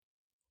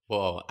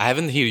Wow, I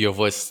haven't heard your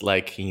voice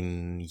like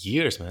in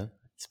years, man.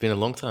 It's been a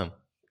long time.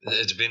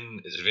 It's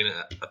been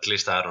at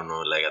least, I don't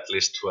know, like at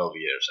least 12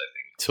 years, I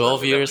think.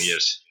 12 11 years?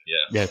 years.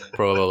 Yeah. Yeah,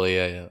 probably.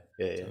 Yeah.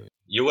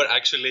 You were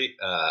actually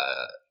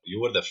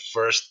you were the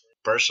first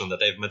person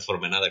that I've met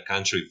from another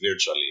country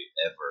virtually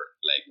ever.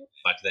 Like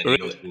back then,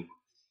 Really?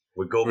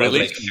 we go back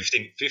Really? like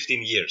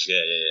 15 years.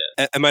 Yeah, yeah,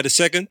 yeah. Am I the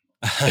second?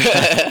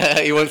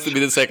 He wants to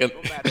be the second.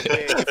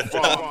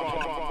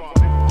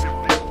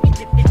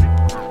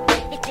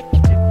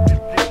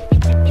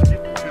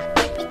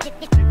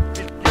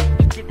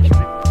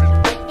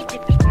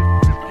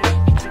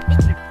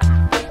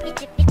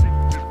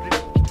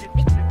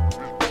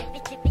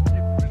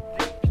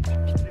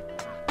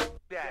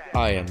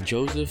 I am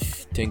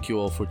Joseph. Thank you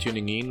all for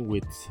tuning in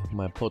with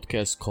my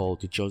podcast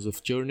called The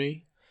Joseph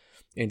Journey.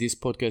 In this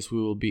podcast,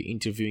 we will be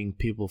interviewing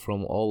people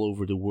from all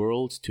over the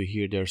world to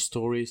hear their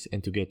stories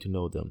and to get to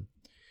know them.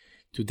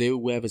 Today,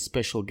 we have a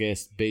special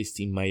guest based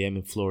in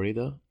Miami,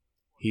 Florida.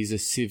 He's a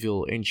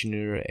civil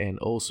engineer and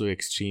also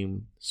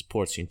extreme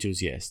sports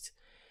enthusiast.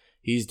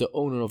 He is the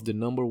owner of the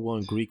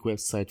 #1 Greek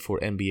website for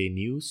NBA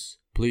news.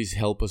 Please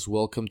help us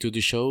welcome to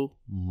the show,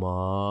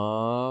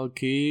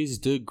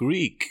 Makis the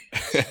Greek.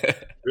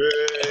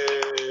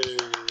 Yay!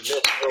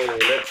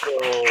 Let's go.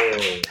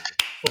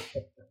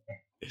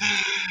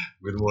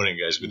 Good morning,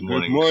 guys. Good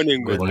morning. Good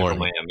morning. Good morning. From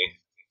Miami.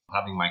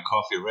 Having my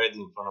coffee ready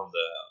in front of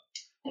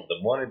the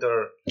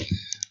monitor,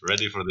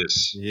 ready for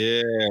this.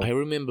 Yeah. I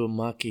remember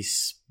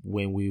Makis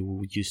when we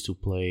used to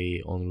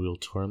play Unreal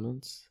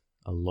tournaments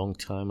a long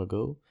time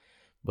ago,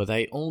 but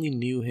I only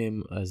knew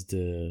him as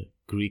the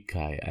Greek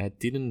guy. I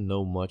didn't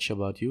know much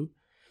about you,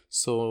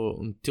 so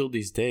until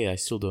this day, I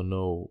still don't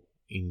know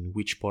in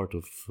which part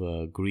of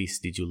Greece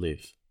did you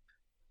live.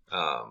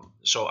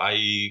 So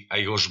I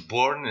was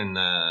born and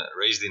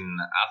raised in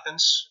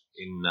Athens,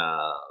 in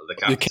the The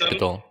capital.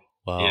 capital.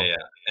 Wow. Yeah.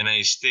 And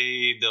I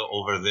stayed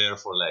over there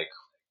for like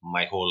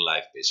my whole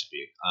life,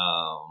 basically.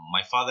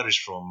 My father is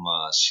from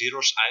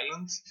Syros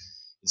Island.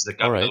 It's the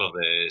capital Alright. of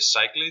the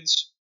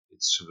Cyclades.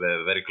 It's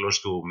very close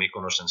to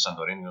Mykonos and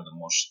Santorini,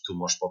 two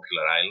most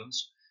popular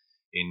islands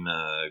in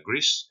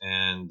Greece.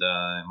 And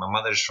my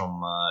mother is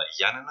from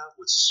Yanina,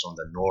 which is on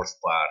the northwest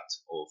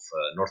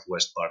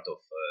part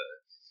of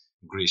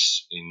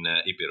Greece in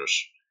Epirus.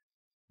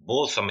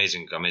 Both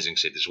amazing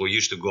cities. We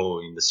used to go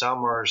in the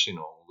summers,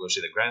 go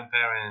see the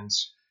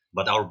grandparents,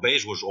 but our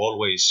base was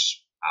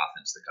always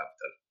Athens, the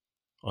capital.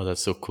 Oh,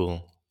 that's so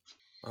cool.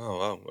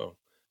 Oh wow.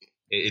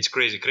 It's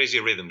crazy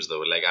rhythms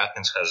though. Like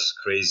Athens has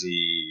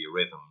crazy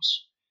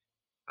rhythms.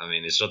 I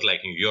mean, it's not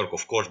like New York,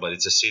 of course, but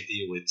it's a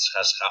city which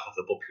has half of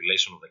the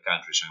population of the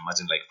country. So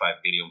imagine like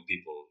 5 billion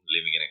people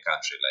living in a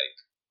country. Like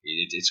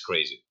it's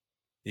crazy.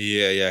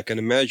 Yeah, I can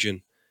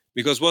imagine.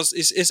 Because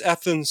is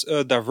Athens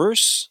a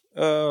diverse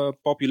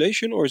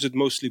population, or is it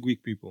mostly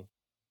Greek people?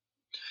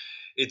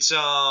 It's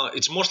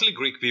mostly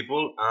Greek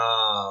people.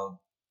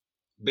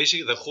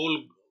 Basically,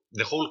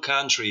 the whole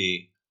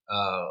country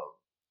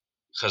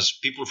has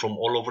people from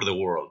all over the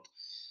world.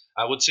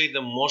 I would say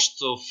the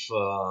most of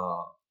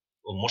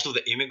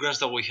the immigrants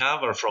that we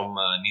have are from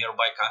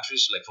nearby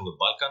countries, like from the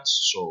Balkans.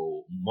 So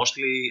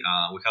mostly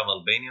we have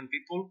Albanian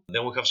people.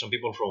 Then we have some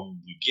people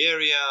from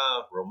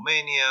Bulgaria,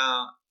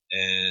 Romania,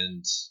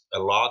 and a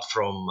lot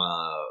from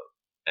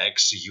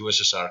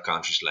ex-USSR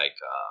countries like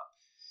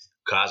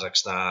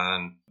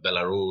Kazakhstan,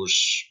 Belarus,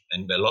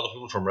 and a lot of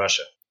people from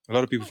Russia. A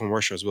lot of people from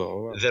Russia as well.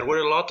 Oh, wow. There were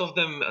a lot of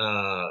them.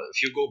 If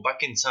you go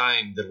back in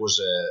time, there was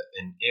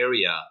an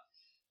area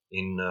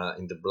in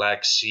the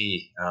Black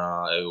Sea.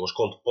 It was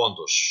called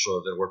Pontus.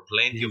 So there were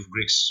plenty of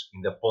Greeks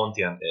in the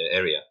Pontian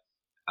area.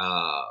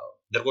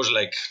 There was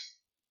like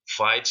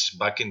fights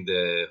back in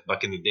the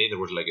day. There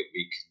was like a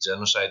big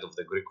genocide of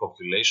the Greek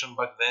population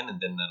back then,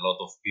 and then a lot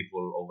of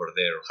people over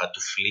there had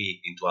to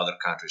flee into other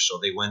countries. So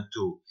they went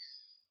to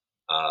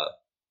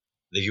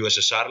the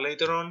USSR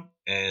later on,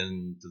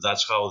 and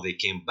that's how they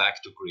came back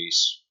to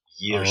Greece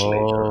years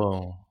later.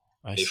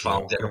 I They see.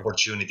 found Okay. an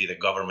opportunity. The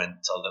government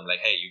told them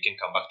like, hey, you can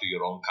come back to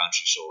your own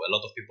country. So a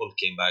lot of people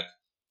came back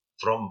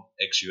from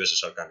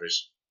ex-USSR countries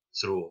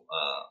through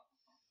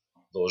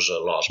those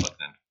laws back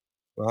then.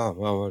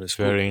 Wow, that's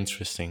cool. Very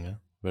interesting. Huh?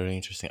 Very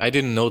interesting. I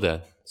didn't know that.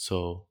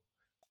 So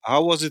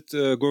How was it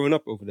growing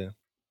up over there?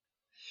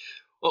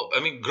 Well,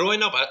 I mean,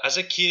 growing up as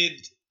a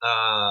kid,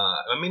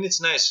 I mean, it's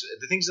nice.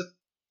 The things that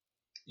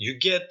you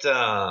get,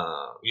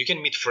 you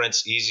can meet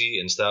friends easy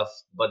and stuff.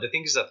 But the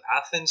thing is that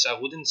Athens, I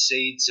wouldn't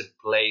say it's a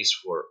place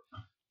for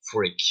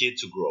a kid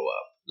to grow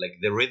up. Like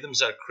the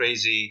rhythms are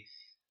crazy.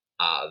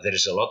 There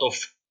is a lot of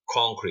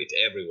concrete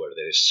everywhere.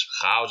 There is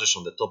houses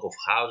on the top of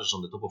houses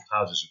on the top of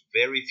houses.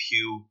 Very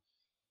few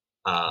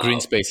green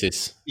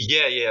spaces.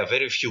 Yeah,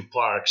 very few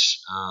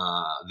parks.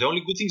 The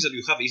only good thing is that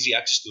you have easy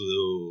access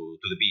to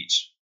the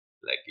beach.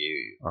 Like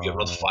you're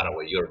not far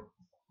away. You're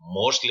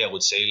mostly, I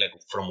would say, like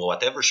from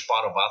whatever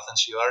spot of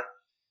Athens you are,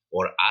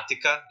 or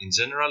Attica in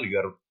general, you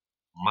are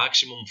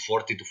maximum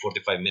 40 to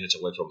 45 minutes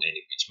away from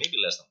any beach. Maybe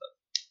less than that.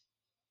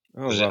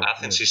 Oh Because wow.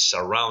 Athens is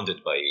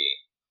surrounded by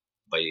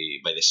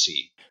the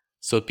sea.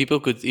 So people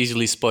could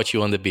easily spot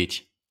you on the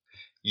beach.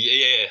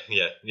 Yeah.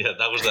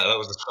 That was the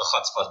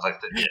hot spot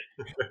back then.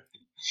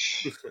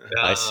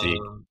 Yeah. I see.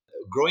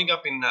 Growing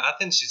up in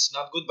Athens, it's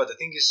not good, but the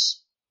thing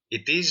is,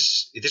 it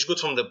is good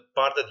from the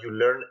part that you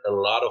learn a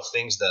lot of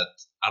things that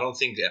I don't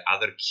think that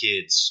other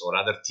kids or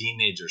other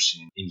teenagers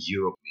in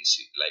Europe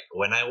see. Like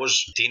when I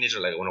was a teenager,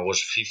 like when I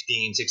was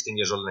 15, 16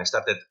 years old, and I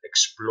started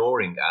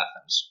exploring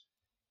Athens.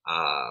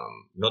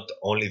 Not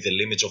only the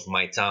limits of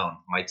my town.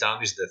 My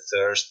town is the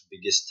third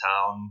biggest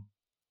town,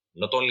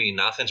 not only in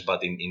Athens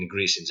but in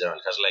Greece in general.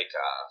 It has like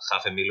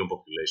 500,000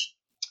 population.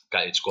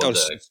 It's Oh, called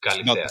it's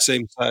about Kalithea. the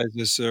same size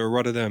as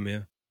Rotterdam,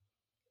 yeah.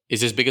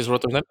 Is as big as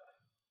Rotterdam?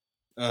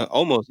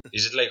 Almost.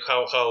 Is it like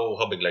how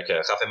big? Like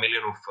 500,000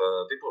 of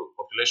people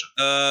population?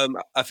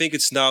 I think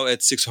it's now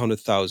at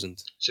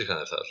 600,000.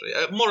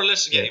 600,000. More or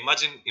less. Yeah. Yeah.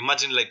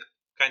 Imagine like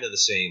kind of the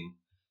same.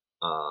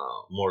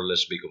 More or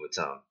less big of a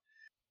town.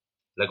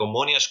 Like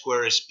Omonia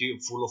Square is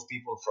full of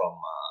people from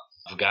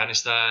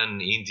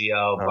Afghanistan, India,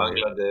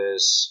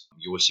 Bangladesh.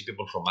 You will see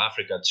people from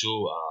Africa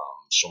too.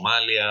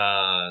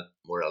 Somalia,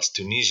 where else?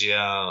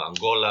 Tunisia,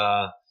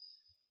 Angola.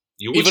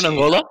 Even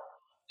Angola?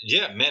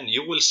 Yeah, man,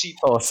 you will see.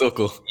 Oh, so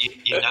cool.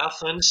 In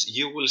Athens,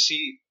 you will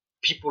see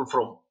people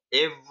from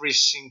every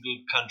single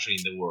country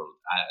in the world.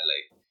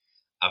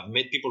 I've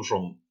met people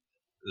from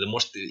the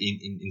most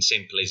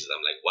insane places.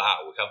 I'm like,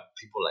 wow, we have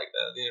people like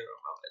that there.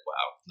 I'm like,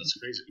 wow, that's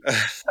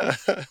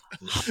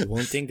crazy.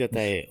 One thing that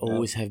I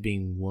always have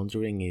been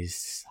wondering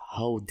is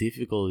how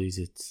difficult is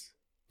it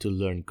to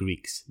learn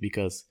Greeks?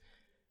 Because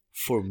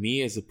for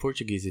me as a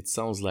Portuguese, it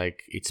sounds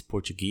like it's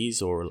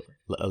Portuguese or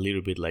a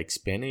little bit like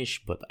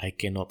Spanish, but I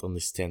cannot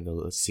understand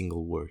a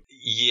single word.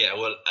 Yeah,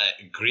 well,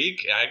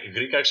 Greek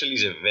actually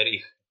is a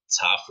very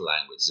tough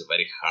language. It's a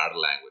very hard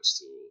language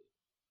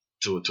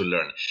to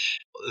learn.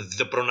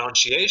 The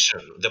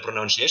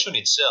pronunciation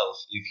itself,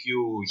 if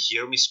you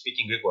hear me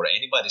speaking Greek or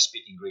anybody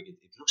speaking Greek, it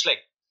looks like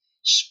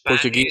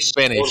Spanish, Portuguese,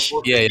 Spanish.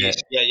 Or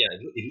Portuguese. Yeah.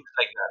 It looks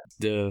like that.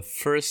 The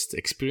first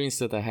experience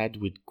that I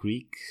had with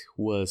Greek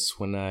was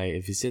when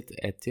I visited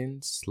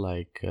Athens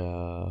like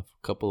a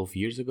couple of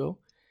years ago.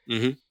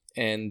 Mm-hmm.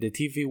 And the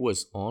TV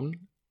was on,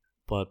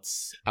 but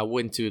I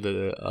went to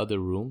the other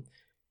room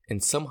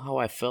and somehow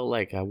I felt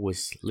like I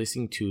was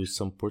listening to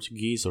some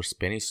Portuguese or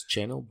Spanish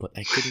channel, but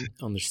I couldn't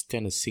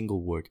understand a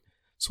single word.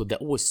 So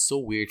that was so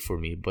weird for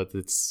me, but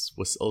it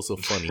was also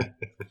funny.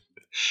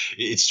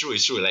 It's true.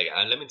 Like,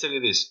 let me tell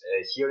you this.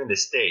 Here in the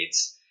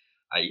States,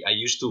 I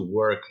used to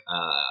work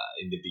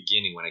in the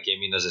beginning when I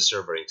came in as a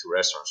server into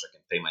restaurants. So I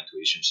can pay my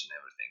tuitions and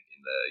everything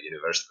in the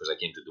university because I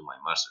came to do my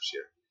master's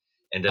here.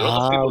 And a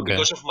lot of people, okay.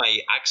 because of my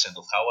accent,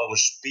 of how I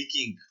was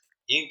speaking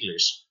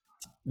English,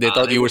 they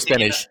thought you were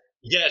thinking Spanish.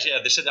 Yes,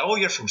 they said, "Oh,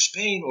 you're from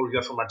Spain or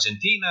you're from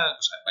Argentina."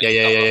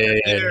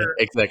 Yeah.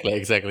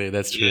 Exactly.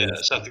 That's true. Yeah,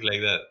 something like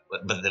that.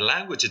 But the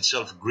language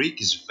itself, Greek,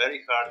 is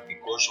very hard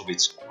because of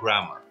its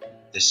grammar.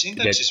 The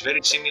syntax is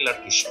very similar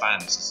to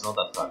Spanish. It's not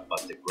that hard,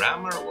 but the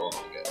grammar, oh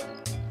my god.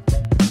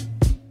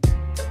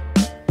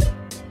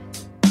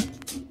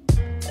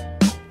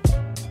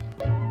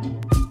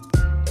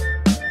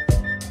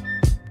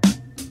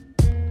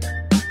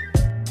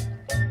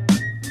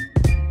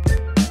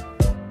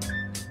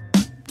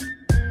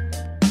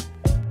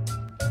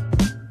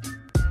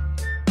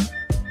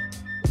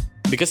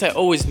 Because I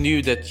always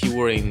knew that you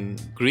were in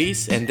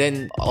Greece, and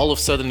then all of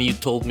a sudden you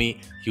told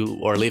me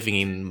you are living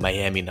in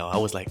Miami now. I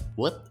was like,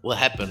 what? What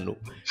happened?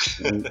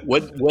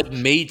 What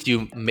made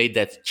you make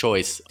that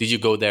choice? Did you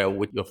go there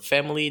with your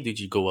family? Did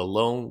you go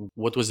alone?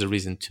 What was the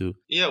reason to?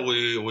 Yeah,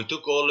 we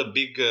took all a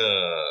big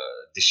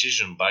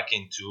decision back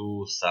in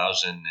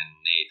 2008. I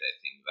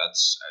think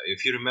that's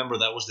if you remember,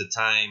 that was the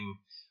time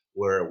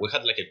where we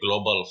had like a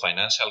global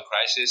financial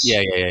crisis.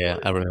 Yeah.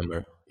 I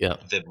remember. Yeah.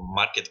 The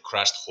market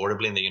crashed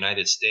horribly in the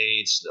United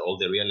States. All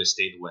the real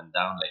estate went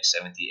down like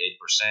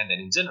 78%. And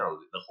in general,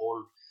 the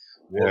whole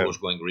world was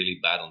going really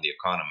bad on the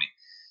economy.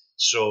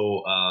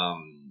 So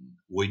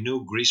we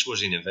knew Greece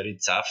was in a very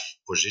tough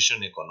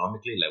position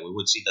economically. Like we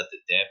would see that the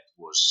debt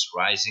was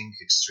rising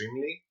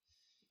extremely.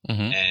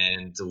 Mm-hmm.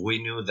 And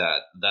we knew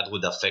that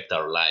would affect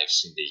our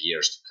lives in the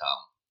years to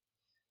come.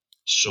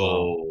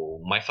 So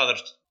my father,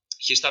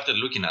 he started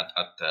looking at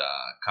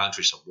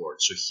countries abroad.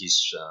 So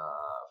his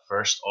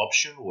first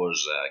option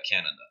was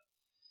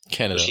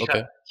Canada.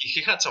 Okay.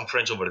 He had some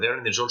friends over there,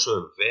 and there's also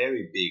a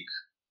very big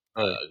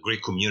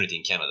Greek community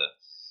in Canada,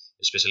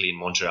 especially in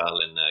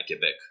Montreal and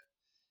Quebec.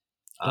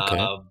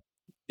 Okay.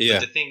 Yeah.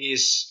 But the thing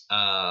is,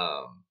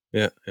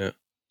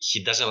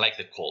 he doesn't like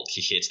the cold.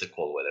 He hates the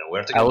cold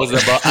weather. I was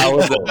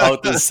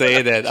about to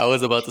say that.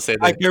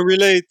 I can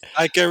relate.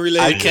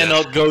 I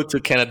cannot go to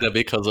Canada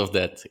because of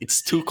that.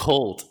 It's too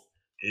cold.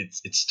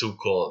 It's too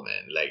cold,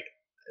 man. Like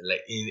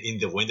in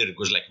the winter it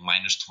goes like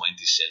minus 20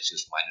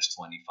 Celsius, minus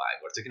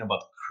 25. We're talking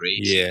about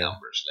crazy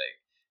numbers,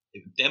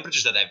 like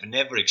temperatures that I've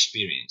never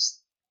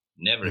experienced.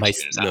 No.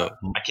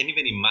 I can't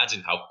even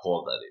imagine how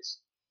cold that is.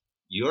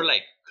 You're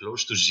like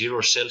close to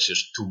 0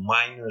 Celsius to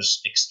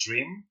minus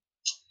extreme.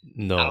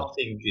 No, I don't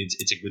think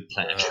it's a good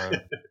plan.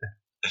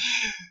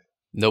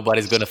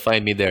 Nobody's gonna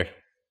find me there.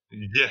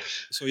 Yeah.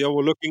 So y'all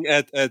were looking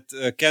at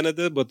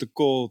Canada, but the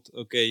cold.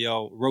 Okay,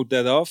 y'all wrote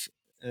that off.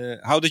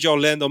 How did y'all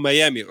land on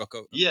Miami?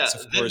 Okay, Yeah, it's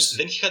of then course.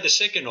 then he had a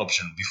second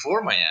option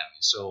before Miami.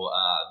 So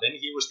then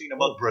he was thinking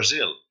Oh, about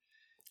Brazil.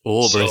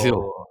 Oh,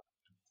 Brazil.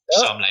 So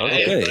so I'm like,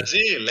 hey, Okay. okay.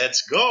 Brazil,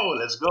 let's go,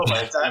 let's go.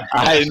 By the time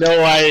I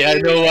know why. I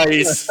know why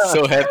he's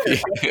so happy.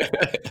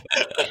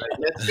 like,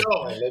 let's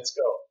go, man, let's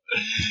go.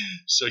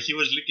 So he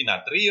was looking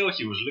at Rio,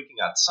 he was looking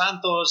at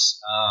Santos,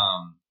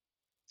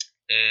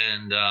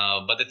 and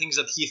but the thing is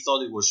that he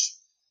thought it was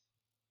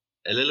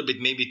a little bit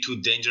maybe too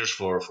dangerous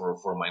for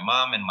my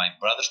mom, and my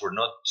brothers were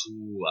not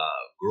too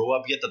grow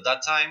up yet at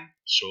that time.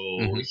 So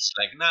Mhm. he's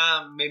like,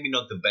 nah, maybe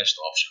not the best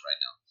option right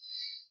now.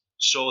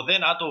 So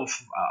then out of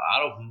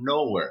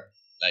nowhere,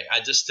 like I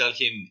just tell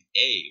him,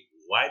 hey,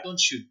 why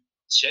don't you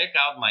check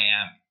out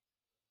Miami?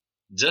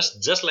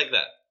 Just like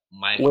that.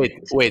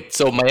 Wait.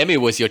 So Miami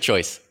was your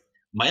choice?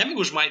 Miami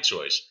was my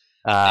choice,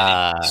 and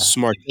Ah,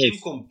 Smart it came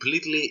choice.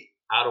 completely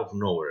out of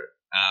nowhere.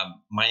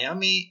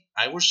 Miami,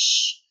 I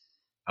was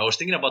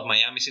thinking about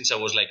Miami since I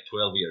was like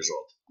 12 years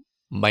old.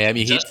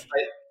 Miami Just Heat.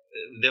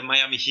 the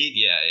Miami Heat,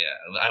 yeah.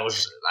 I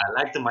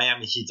like the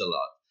Miami Heat a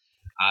lot.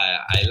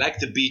 I like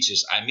the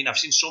beaches. I mean, I've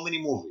seen so many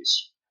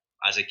movies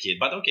as a kid,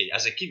 but okay,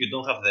 as a kid, you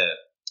don't have the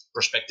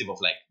perspective of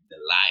like the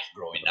life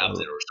growing up Oh,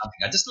 there or something.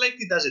 I just liked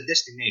it as a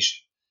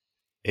destination.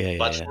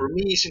 But yeah. for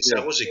me, since I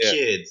Yeah, was a yeah.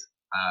 kid,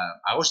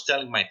 I was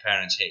telling my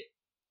parents, hey,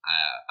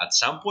 at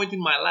some point in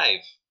my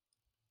life,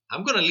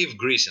 I'm gonna leave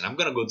Greece and I'm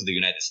gonna go to the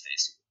United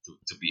States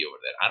to be over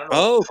there.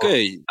 Oh,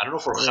 okay. I don't know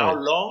for All how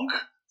right. long,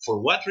 for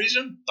what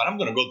reason, but I'm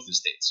gonna go to the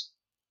States.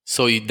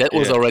 So that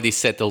was Yeah. already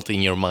settled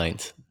in your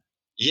mind.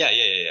 Yeah.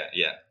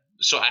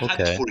 So I had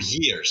it Okay. for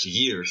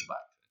years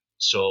back.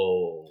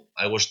 So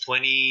I was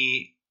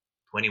 20,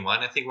 21,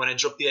 I think, when I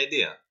dropped the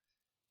idea.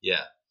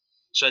 Yeah.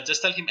 So I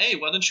just tell him, hey,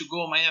 why don't you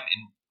go to Miami?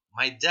 And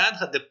my dad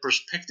had the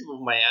perspective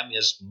of Miami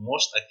as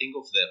most, I think,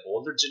 of the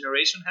older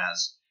generation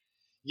has.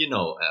 You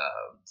know,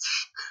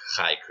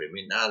 high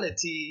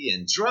criminality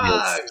and Yes.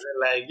 drugs, and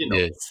like,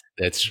 Yes,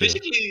 that's true.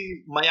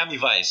 basically Miami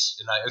Vice.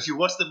 If you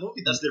watch the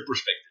movie, that's their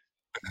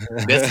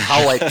That's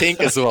how I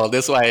think as well.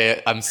 That's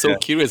why I'm so Yeah,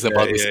 curious yeah,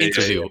 about this yeah, yeah,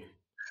 interview. yeah.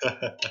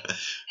 perspective.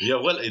 Yeah,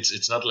 well,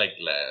 it's not like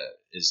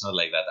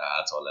that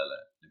at all.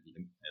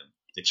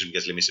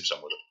 Let me sip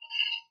some water.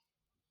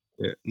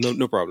 Yeah.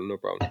 No problem, no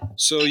problem.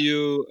 So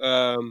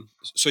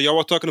so y'all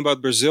were talking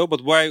about Brazil,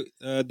 but why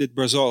did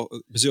Brazil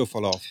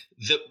fall off?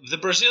 The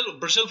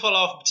Brazil fell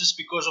off just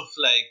because of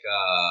like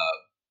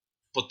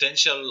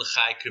potential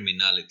high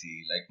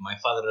criminality. Like my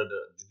father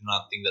did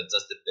not think that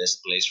that's the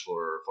best place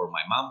for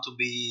my mom to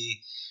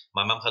be.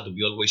 My mom had to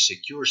be always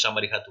secure.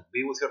 Somebody had to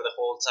be with her the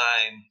whole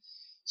time.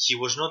 He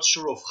was not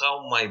sure of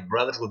how my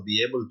brothers would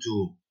be able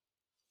to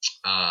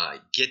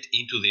get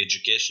into the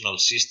educational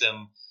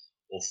system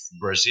of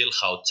Brazil,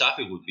 how tough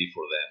it would be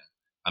for them.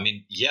 I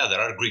mean, yeah, there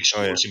are Greek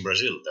Oh yeah, schools in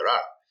Brazil. There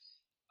are,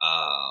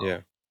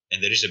 yeah,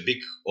 and there is a big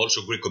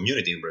also Greek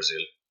community in Brazil,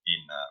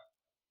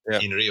 yeah,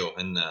 in Rio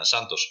and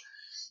Santos.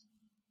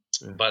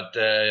 yeah. But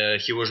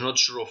he was not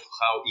sure of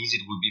how easy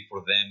it would be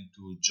for them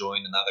to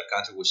join another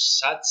country with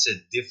such a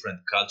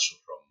different culture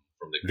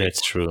from the Greek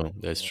That's one. true.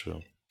 That's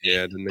true.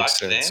 Yeah, that And makes back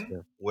sense. then,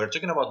 Yeah. we're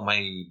talking about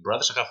my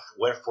brothers.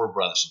 We're four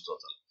brothers in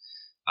total.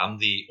 I'm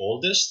the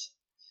oldest.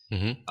 Hmm.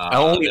 Then I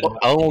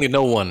only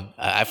know one.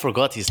 I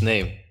forgot his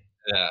name.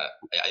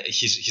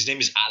 his name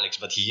is Alex,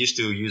 but he used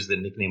to use the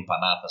nickname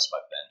Panathas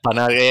back then.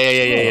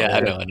 Yeah. Oh, I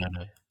yeah. know.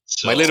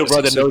 My little So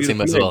brother It's a knows him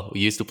beautiful as name. well. We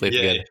used to play yeah,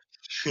 together.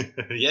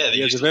 yeah. They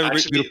He has used a to very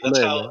actually. beautiful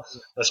name, man.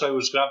 That's why it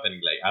was happening.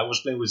 Like I was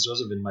playing with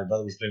Joseph, and my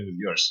brother was playing with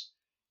yours,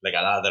 like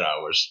at other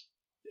hours.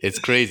 It's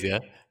crazy,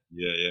 huh?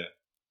 Yeah.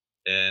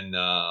 And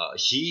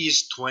he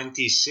is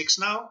 26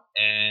 now,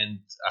 and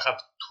I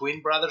have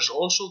twin brothers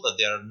also that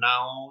they are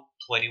now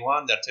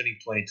 21. They're turning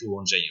 22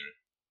 on January.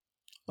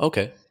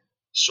 Okay.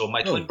 So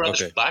my Oh, twin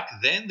brothers okay. back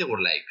then, they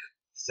were like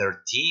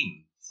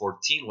 13,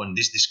 14 when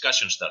this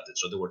discussion started.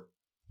 So they were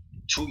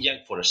too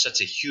young for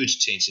such a huge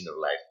change in their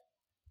life,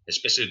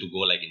 especially to go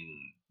like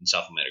in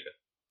South America.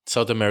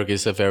 South America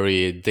is a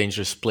very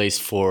dangerous place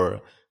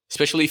for,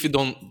 especially if you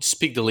don't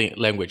speak the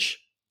language.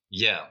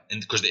 Yeah,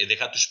 and because they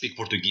had to speak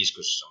Portuguese,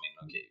 because I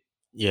mean, okay,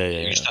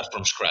 you Yeah. start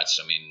from scratch.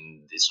 I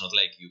mean, it's not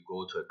like you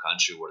go to a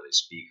country where they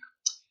speak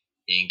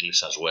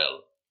English as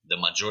well. The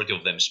majority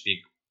of them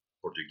speak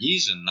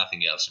Portuguese and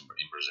nothing else in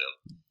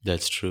Brazil.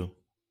 That's true.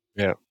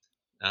 Yeah.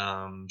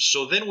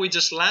 So then we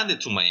just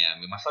landed to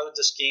Miami. My father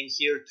just came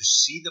here to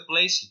see the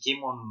place. He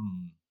came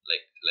on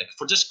like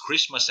for just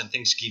Christmas and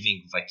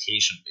Thanksgiving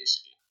vacation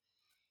basically,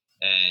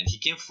 and he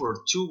came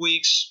for 2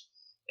 weeks.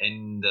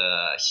 And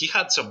he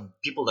had some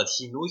people that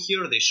he knew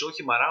here. They showed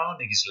him around,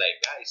 and he's like,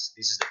 "Guys,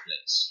 this is the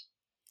place.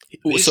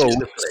 This is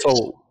the place."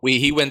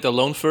 He went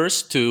alone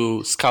first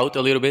to scout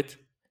a little bit.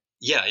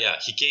 Yeah.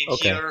 He came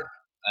Okay. here,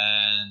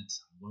 and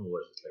when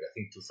was it? Like I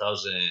think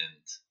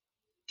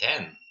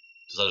 2010,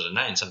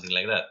 2009, something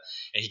like that.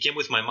 And he came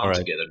with my All mom right.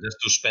 together just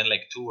to spend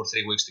like 2 or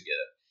 3 weeks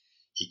together.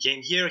 He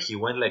came here. He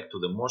went like to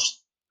the most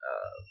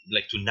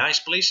like to nice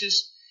places,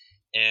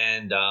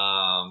 And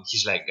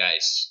he's like,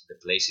 guys, the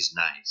place is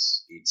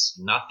nice. It's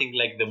nothing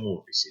like the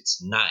movies.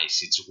 It's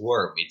nice. It's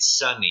warm. It's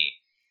sunny.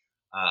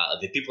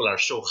 The people are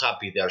so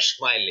happy. They are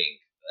smiling.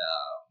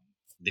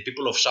 The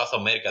people of South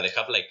America, they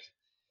have like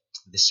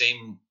the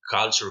same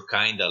culture,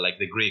 kinda like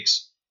the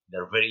Greeks.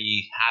 They're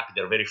very happy.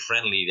 They're very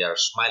friendly. They are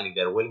smiling.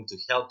 They're willing to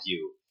help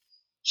you.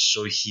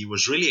 So he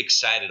was really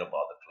excited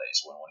about the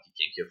place when he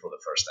came here for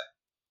the first time.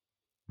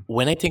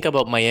 When I think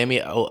about Miami,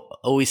 I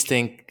always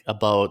think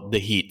about the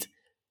heat.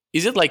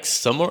 Is it like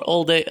summer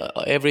all day,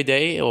 every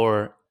day,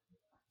 or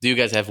do you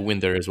guys have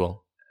winter as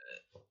well?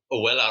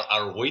 Oh, well,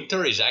 our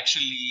winter is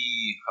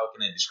actually, how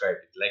can I describe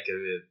it? Like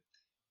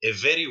a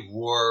very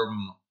warm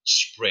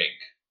spring.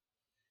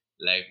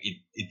 Like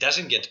it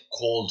doesn't get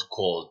cold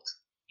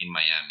in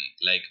Miami.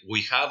 Like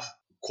we have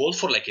cold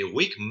for like a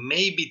week,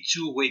 maybe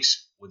 2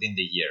 weeks within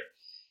the year.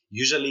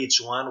 Usually it's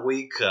 1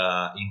 week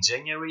in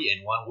January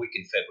and 1 week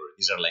in February.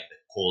 These are like the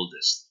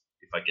coldest,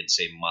 if I can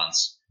say,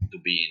 months to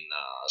be in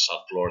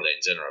South Florida in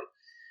general,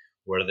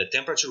 where the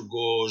temperature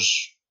goes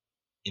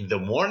in the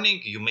morning.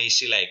 You may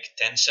see like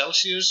 10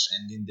 Celsius,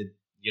 and in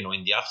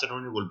the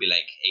afternoon it will be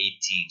like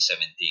 18,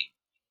 17.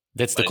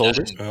 That's the But it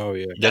coldest. doesn't. Oh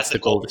yeah. That's the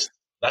coldest.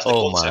 That's the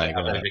Oh coldest my I've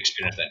god. ever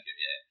experienced that here.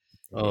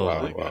 Yeah. Oh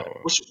Wow, my wow, god.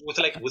 wow. Which with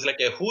like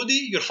a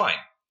hoodie, you're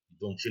fine. You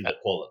don't feel the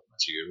cold that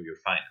much.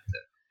 You're fine up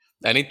there.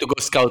 I need to go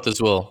scout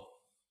as well.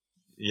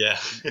 Yeah.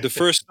 The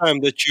first time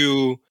that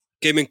you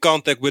came in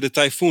contact with a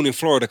typhoon in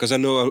Florida, because I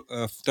know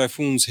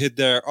typhoons hit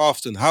there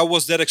often. How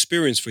was that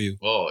experience for you?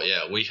 Oh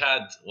yeah, we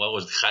had what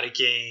was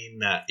Hurricane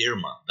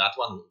Irma. That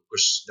one,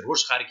 because there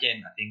was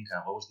Hurricane, I think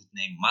what was his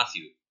name,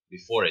 Matthew,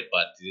 before it,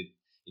 but it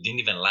didn't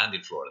even land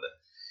in Florida.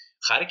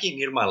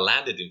 Hurricane Irma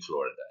landed in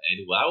Florida, and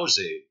that was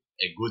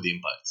a good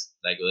impact.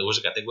 Like there was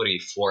a category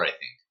 4, I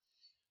think.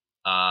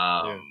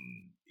 Yeah.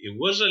 It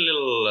was a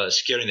little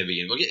scary in the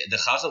beginning. Okay, the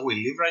house that we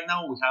live right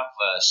now, we have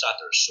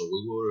shutters, so we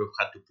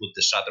had to put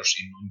the shutters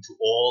into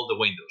all the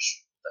windows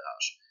of the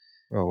house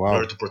Oh in wow.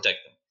 order to protect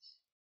them.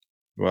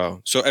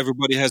 Wow. So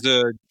everybody has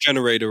a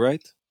generator,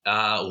 right?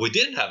 We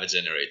didn't have a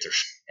generator,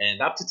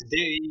 and up to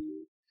today,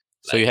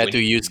 So you like, had we to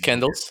need use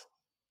candles?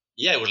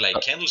 yeah, it was like Uh,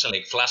 candles and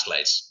like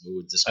flashlights. We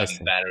were just I having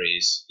see.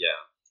 batteries.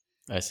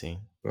 Yeah. I see.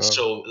 Wow.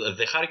 So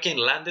the hurricane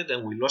landed,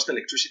 and we lost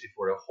electricity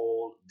for a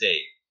whole day.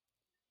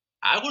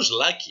 I was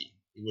lucky.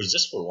 It was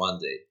just for one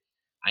day.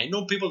 I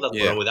know people that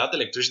Yeah. were without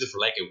electricity for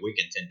like a week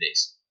and 10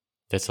 days.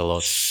 That's a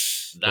lot.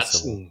 That's That's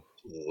a lot. Ooh.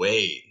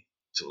 way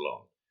too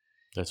long.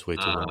 That's way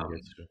too long. Um,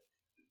 That's true.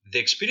 the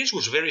experience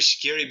was very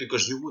scary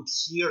because you would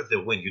hear the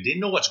wind. You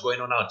didn't know what's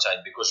going on outside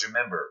because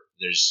remember,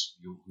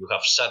 you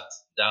have shut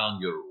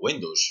down your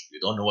windows. You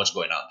don't know what's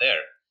going on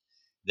there.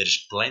 There's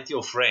plenty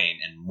of rain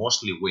and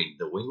mostly wind.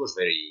 The wind was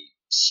very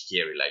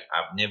scary. Like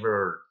I've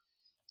never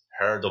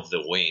heard of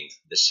the wind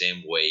the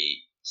same way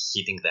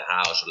hitting the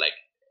house or like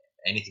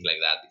anything like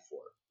that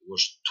before. It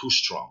was too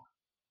strong.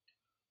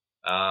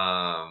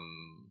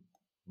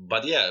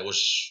 But yeah, it was.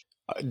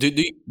 Do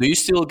you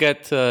still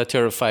get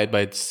terrified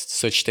by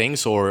such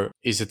things, or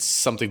is it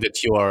something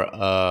that you are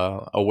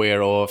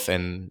aware of,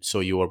 and so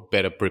you are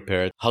better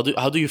prepared? How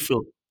do you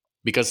feel?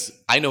 Because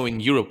I know in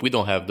Europe we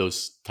don't have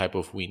those type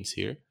of winds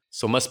here,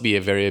 so must be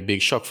a very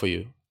big shock for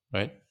you,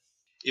 right?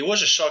 It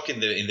was a shock in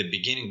the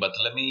beginning, but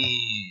let me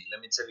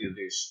tell you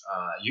this: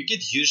 you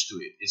get used to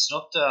it. It's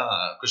not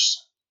because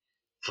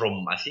from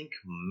I think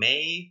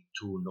May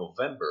to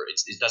November,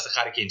 that's the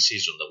hurricane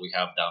season that we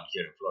have down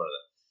here in Florida.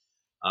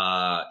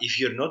 If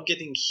you're not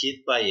getting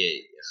hit by a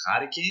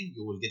hurricane,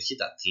 you will get hit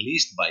at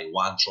least by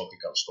one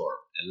tropical storm.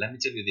 And let me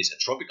tell you this: a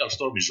tropical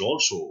storm is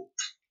also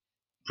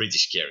pretty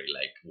scary,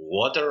 like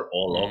water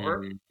all over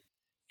Mm,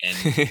 and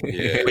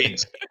yeah.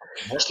 winds,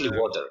 mostly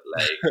water.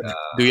 Like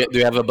Do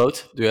you have a boat?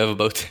 Do you have a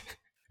boat?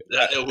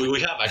 we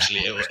have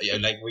actually,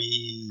 like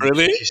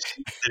Really? if you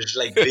see, there's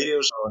like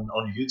videos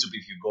on YouTube.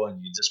 If you go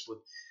and you just put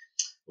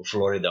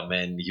Florida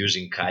man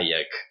using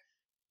kayak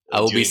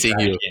I will be during seeing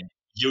you. hurricane,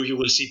 you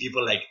will see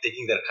people like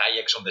taking their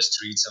kayaks on the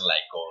streets and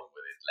like going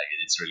with it. Like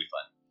it's really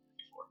fun.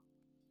 Before.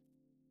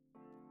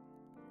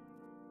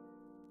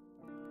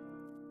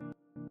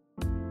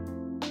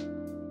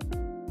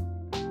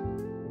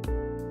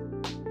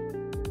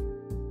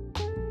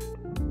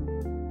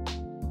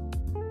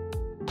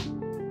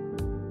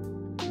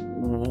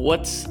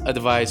 What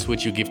advice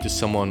would you give to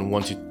someone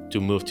wanting to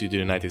move to the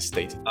United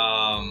States?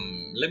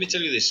 Let me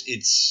tell you this: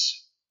 it's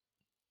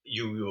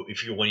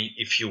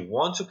if you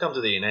want to come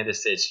to the United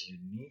States, you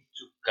need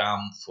to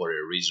come for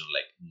a reason.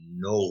 Like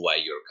know why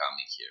you're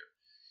coming here.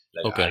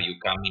 Like, Okay. are you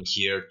coming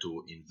here to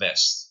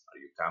invest? Are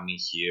you coming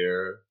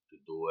here to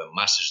do a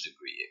master's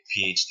degree, a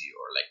PhD,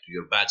 or like do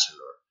your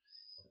bachelor?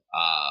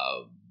 Uh,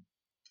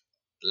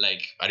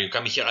 like, are you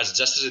coming here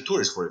just as a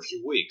tourist for a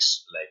few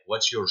weeks? Like,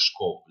 what's your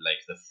scope? Like,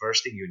 the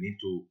first thing you need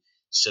to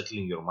settle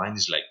in your mind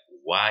is like,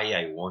 why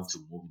I want to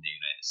move in the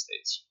United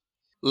States.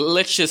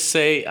 Let's just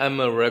say I'm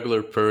a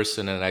regular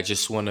person and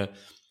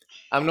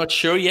I'm not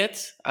sure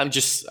yet. I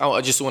just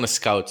want to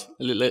scout.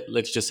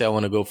 Let's just say I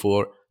want to go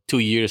for 2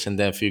 years and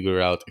then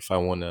figure out if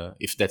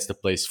if that's the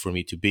place for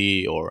me to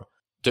be, or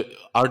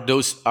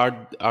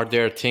Are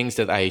there things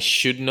that I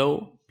should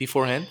know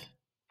beforehand?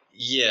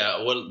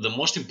 Yeah, well, the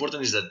most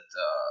important is that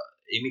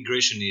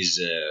immigration is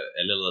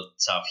a little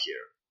tough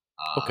here.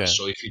 Okay.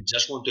 So if you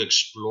just want to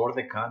explore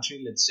the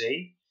country, let's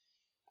say,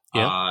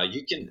 Yeah.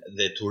 you can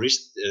the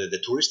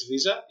tourist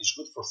visa is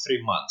good for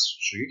 3 months,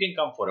 so you can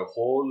come for a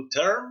whole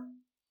term,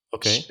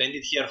 Okay. spend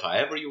it here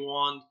however you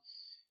want.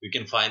 You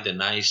can find a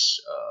nice,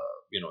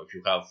 if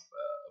you have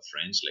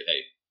friends like I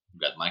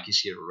got Makis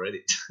here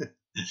already,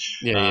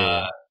 Yeah. Yeah.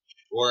 Yeah. uh,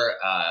 or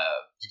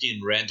you can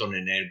rent on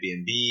an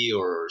Airbnb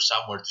or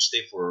somewhere to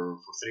stay for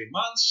 3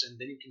 months, and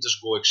then you can just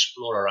go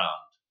explore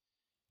around.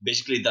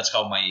 Basically, that's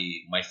how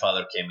my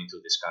father came into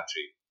this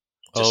country.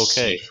 Just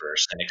see Okay.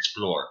 first and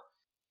explore.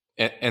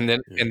 And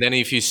then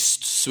if you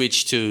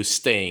switch to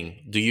staying,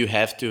 do you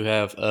have to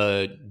have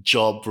a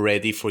job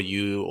ready for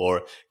you,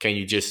 or can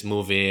you just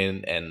move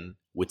in and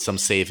with some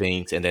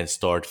savings and then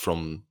start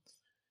from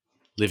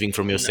living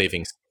from your No,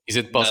 savings? Is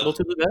it possible now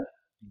to do that,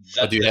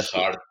 or do that's you the have to?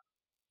 hard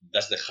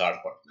that's the hard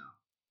part now.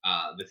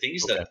 The thing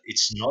is that Okay.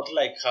 it's not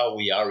like how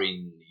we are in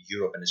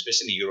Europe, and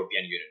especially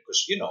European Union,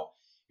 because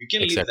you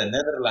can leave the Exactly.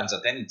 Netherlands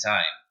at any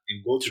time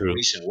and go to True.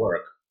 Greece and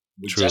work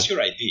with True. just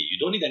your ID. You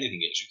don't need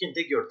anything else. You can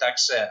take your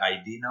tax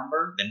ID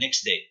number the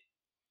next day.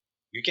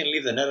 You can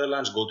leave the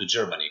Netherlands, go to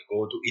Germany, go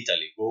to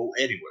Italy, go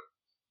anywhere,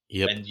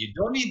 Yep. and you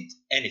don't need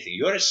anything.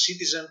 You are a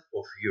citizen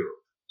of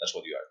Europe. That's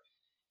what you are.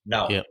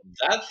 Now Yep.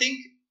 that thing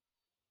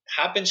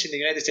happens in the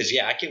United States.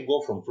 Yeah, I can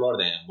go from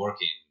Florida and work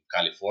in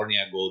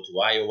California, go to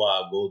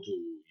Iowa, go to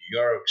New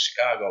York,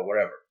 Chicago,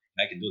 wherever.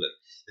 And I can do that.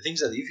 The thing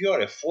is that if you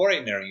are a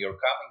foreigner and you're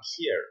coming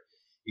here,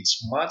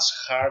 it's much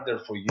harder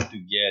for you to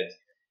get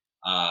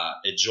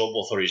a job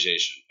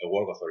authorization, a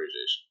work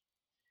authorization.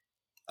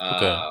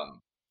 Okay.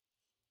 Um,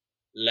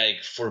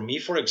 like for me,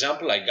 for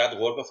example, I got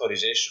work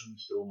authorization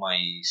through my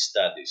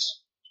studies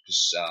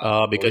because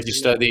Because you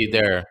study originally,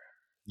 there.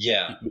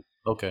 yeah.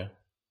 Okay.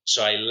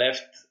 So I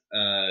left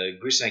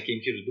Greece and I came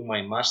here to do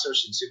my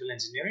master's in civil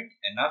engineering.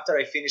 And after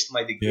I finished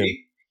my Yeah.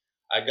 degree,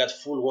 I got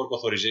full work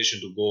authorization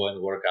to go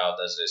and work out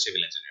as a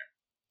civil engineer.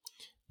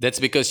 That's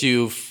because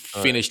you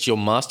All right. finished your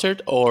master,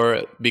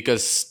 or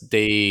because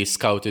they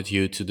scouted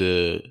you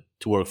to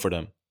work for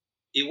them.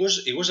 It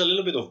was a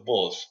little bit of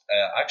both.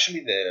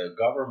 Actually, the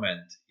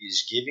government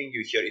is giving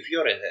you here if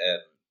you're a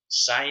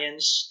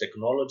science,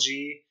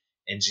 technology,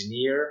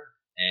 engineer,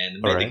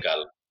 and All right.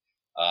 medical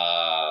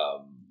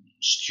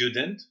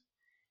student,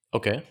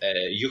 Okay.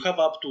 you have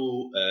up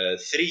to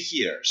 3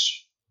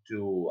 years to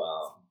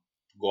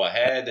go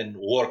ahead and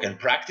work and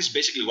practice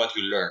basically what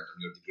you learned on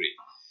your degree.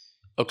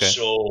 Okay.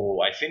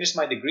 So I finished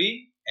my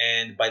degree,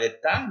 and by the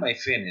time I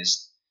finished,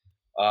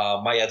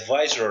 my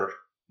advisor,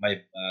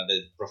 the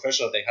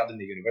professor that I had in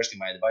the university,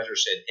 my advisor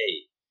said, "Hey,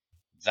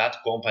 that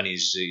company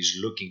is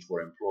looking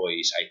for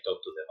employees. I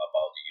talked to them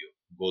about you.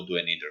 Go do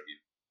an interview."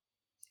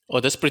 Oh,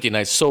 that's pretty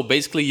nice. So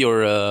basically, your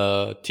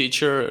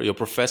teacher, your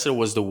professor,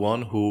 was the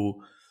one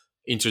who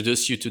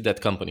introduced you to that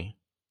company.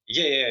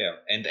 Yeah.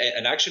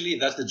 And actually,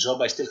 that's the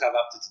job I still have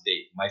up to today.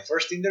 My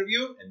first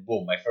interview, and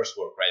boom, my first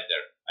work right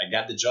there. I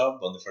got the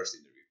job on the first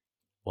interview.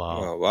 Wow.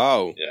 Oh,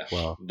 wow. Yeah,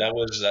 Wow.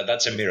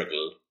 that's a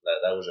miracle.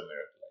 That was a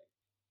miracle.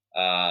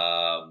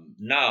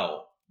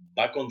 Now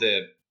back on the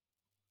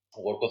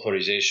work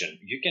authorization,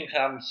 you can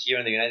come here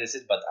in the United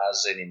States, but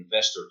as an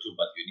investor too.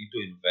 But you need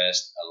to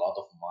invest a lot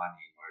of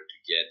money in order to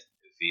get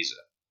a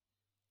visa,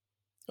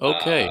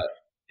 Okay.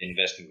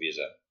 investing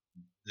visa.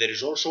 There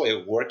is also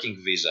a working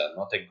visa,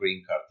 not a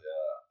green card,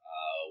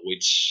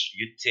 which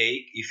you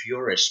take if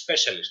you're a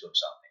specialist on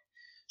something.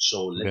 So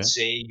Okay. let's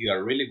say you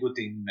are really good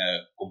in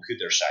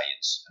computer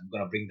science. I'm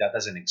going to bring that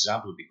as an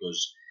example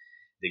because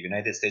the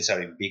United States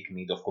are in big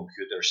need of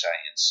computer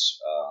science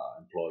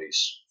employees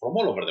from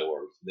all over the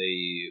world.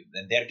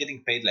 They're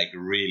getting paid like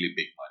really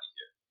big money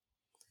here.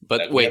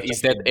 But Like we wait, are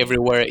is that talking.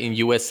 everywhere in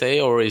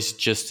USA or is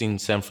just in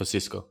San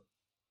Francisco?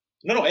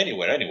 No,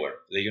 anywhere.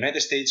 The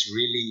United States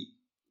really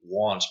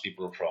wants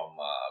people from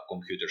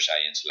computer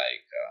science,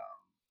 like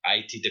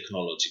IT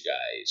technology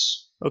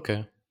guys,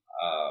 Okay.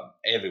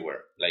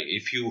 everywhere. Like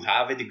if you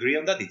have a degree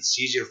on that, it's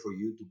easier for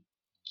you to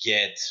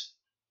get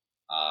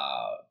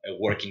a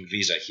working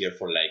visa here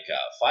for like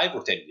 5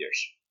 or 10 years.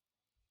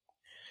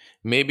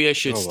 Maybe I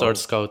should Oh, start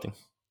wow. scouting.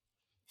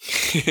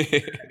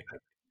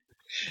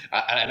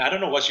 And I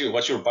don't know what's your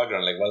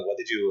background like. What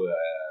did you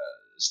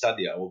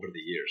study over the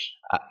years?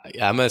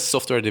 I'm a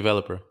software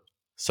developer,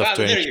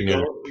 software There you go.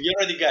 engineer. You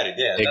already got it.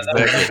 Yeah,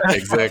 Exactly.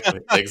 Exactly.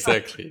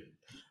 Exactly.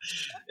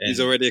 He's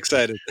and already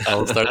excited.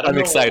 I'll start. I don't I'm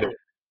know. excited.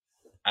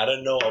 I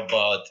don't know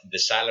about the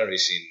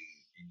salaries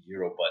in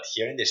Europe, but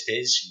here in the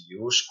States,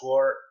 you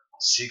score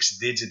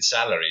six-digit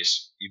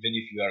salaries, even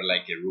if you are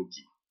like a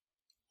rookie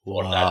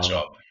for that Wow.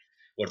 job.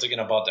 We're talking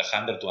about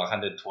 100 to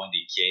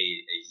 120K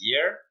a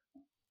year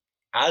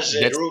as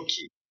a That's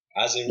rookie.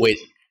 As a Wait,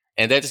 rookie,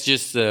 and that's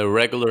just a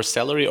regular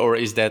salary, or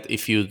is that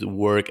if you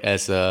work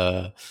as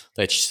a,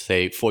 let's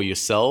say, for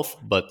yourself,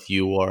 but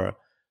you are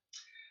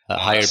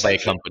hired by a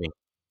self company?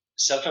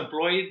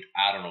 self-employed.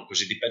 I don't know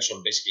because it depends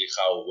on basically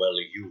how well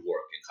you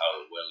work and how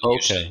well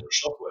you sell Okay. your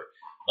software.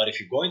 But if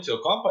you go into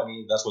a company,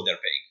 that's what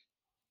they're paying.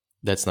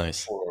 That's nice.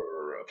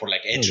 For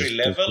like Oh, entry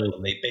that's level,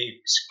 great. they pay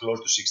close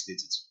to 6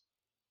 digits.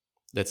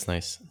 That's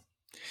nice.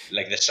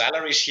 Like the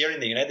salaries here in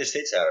the United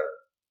States are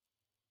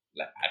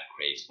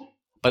crazy.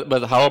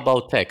 But how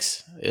about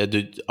tax?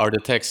 Are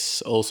the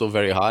tax also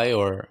very high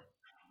or?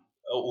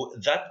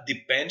 That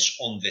depends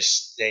on the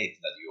state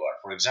that you are.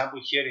 For example,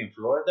 here in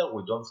Florida,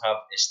 we don't have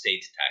a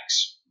state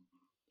tax,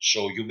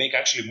 so you make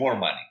actually more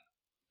money.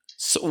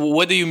 So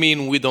what do you mean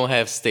we don't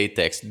have state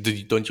tax?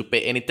 Don't you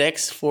pay any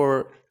tax for?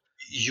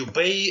 You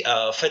pay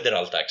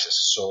federal taxes,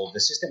 so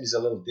the system is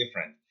a little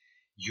different.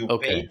 You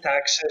Okay. pay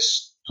taxes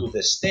to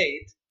the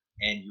state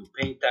and you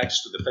pay tax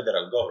to the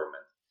federal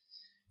government.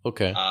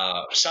 Okay.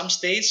 Some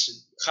states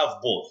have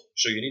both,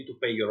 so you need to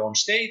pay your own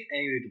state and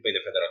you need to pay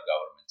the federal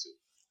government too.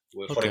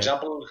 For Okay.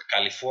 example,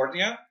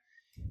 California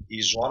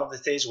is one of the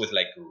states with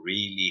like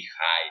really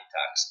high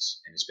taxes,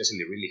 and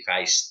especially really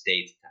high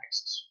state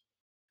taxes.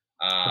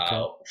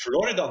 Okay.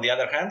 Florida, on the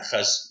other hand,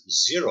 has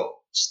zero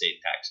state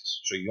taxes.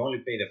 So you only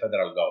pay the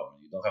federal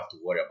government. You don't have to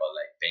worry about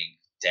like paying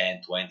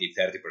 10, 20,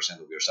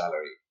 30% of your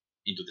salary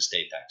into the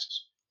state taxes.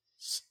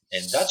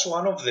 And that's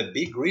one of the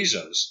big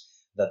reasons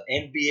that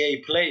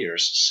NBA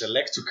players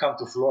select to come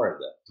to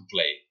Florida to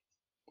play.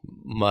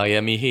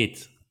 Miami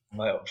Heat.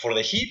 For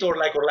the Heat or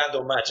like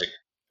Orlando Magic.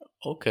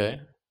 Okay.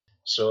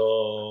 So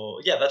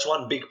yeah, that's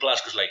one big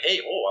plus because like, hey,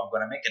 I'm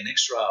gonna make an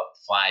extra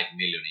 5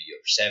 million a year,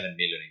 7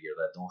 million a year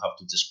that I don't have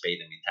to just pay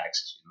them in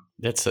taxes.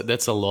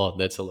 That's a lot.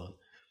 That's a lot.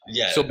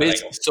 Yeah. So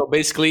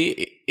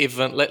basically, if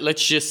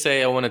let's just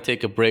say I want to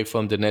take a break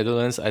from the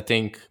Netherlands, I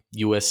think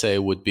USA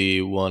would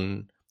be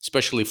one,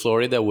 especially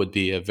Florida, would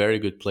be a very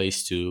good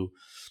place to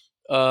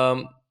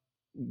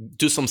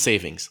do some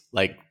savings,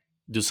 like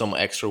do some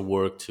extra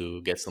work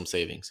to get some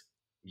savings.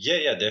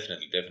 Yeah,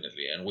 definitely.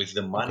 And with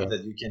the money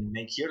that you can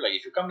make here, like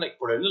if you come like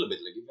for a little bit,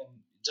 like even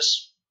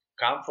just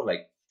come for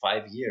like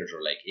 5 years or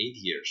like 8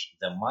 years,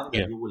 the money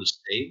that you will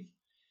save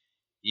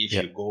if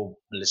you go,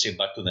 let's say,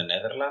 back to the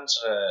Netherlands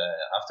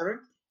after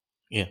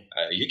it,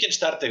 you can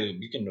start.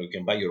 You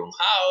can buy your own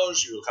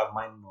house. You will have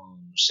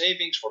minimum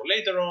savings for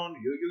later on.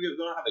 You're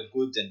gonna have a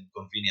good and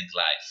convenient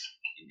life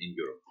in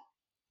Europe.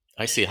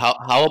 I see.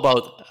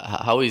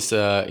 How is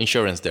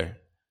insurance there?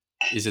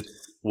 Is it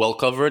well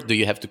covered? Do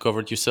you have to cover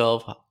it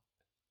yourself?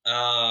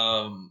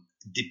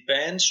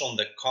 Depends on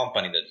the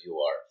company that you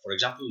are. For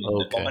example, in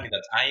the company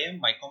that I am,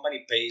 my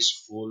company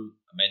pays full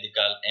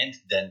medical and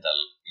dental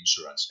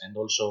insurance, and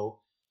also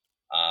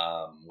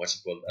what's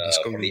it called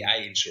for the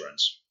eye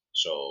insurance.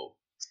 So,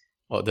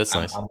 that's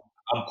nice.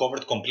 I'm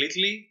covered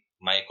completely.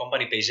 My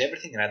company pays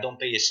everything, and I don't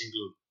pay a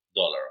single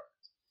dollar.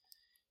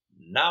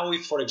 Now,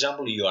 if, for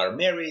example, you are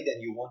married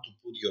and you want to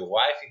put your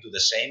wife into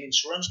the same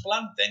insurance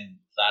plan, then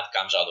that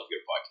comes out of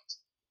your pocket.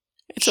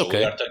 It's okay.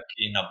 We are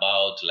talking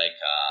about like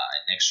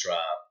an extra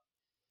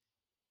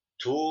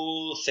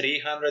 200,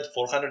 300,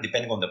 400,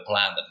 depending on the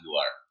plan that you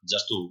are,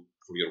 just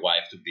for your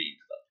wife to be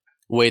into that.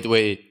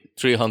 Wait,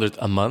 300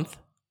 a month?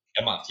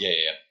 A month,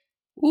 yeah.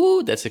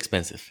 Ooh, that's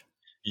expensive.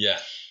 Yeah,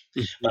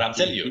 but I'm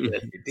telling you,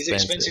 it is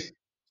expensive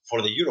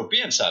for the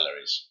European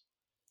salaries.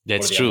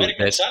 That's for the true.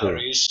 American That's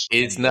salaries, true.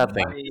 It's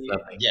nothing.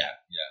 Yeah,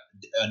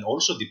 and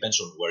also depends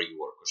on where you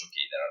work. Because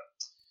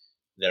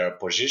there are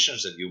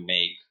positions that you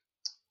make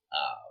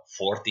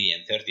 40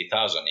 and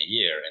 30,000 a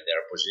year, and there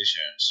are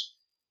positions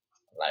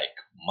like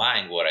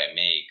mine where I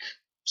make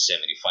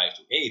 75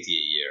 to 80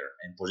 a year,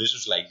 and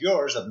positions like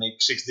yours that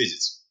make 6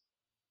 digits.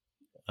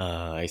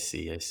 I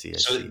see.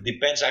 So it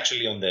depends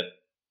actually on the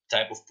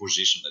type of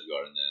position that you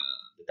are in,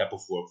 the type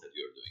of work that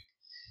you're doing.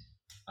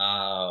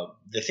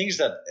 The thing is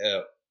that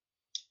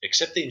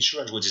except the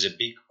insurance, which is a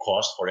big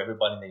cost for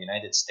everybody in the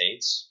United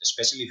States,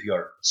 especially if you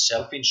are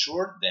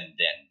self-insured, then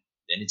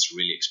it's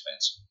really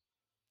expensive.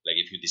 Like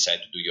if you decide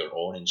to do your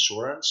own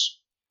insurance,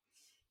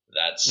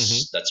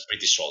 that's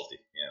pretty salty.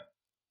 Yeah,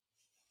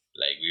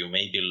 like you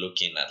may be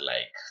looking at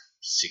like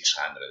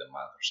 600 a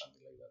month or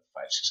something like that,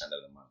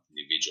 500-600 a month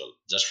individual,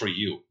 just for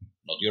you,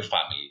 not your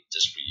family,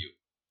 just for you.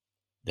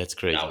 That's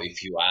crazy. Now,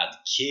 if you add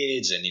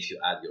kids and if you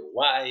add your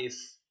wife,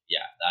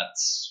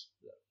 that's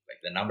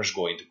like the numbers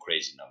go into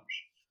crazy numbers.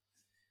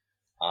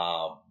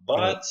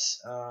 But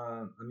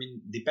I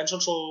mean, depends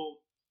also.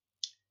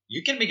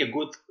 You can make a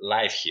good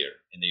life here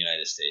in the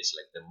United States.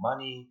 Like the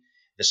money,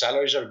 the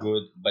salaries are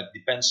good, but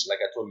depends, like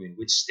I told you, in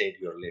which state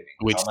you're living.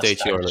 Which how much state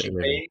you're taxes you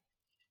living.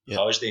 pay,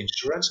 how is the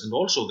insurance, and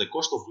also the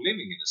cost of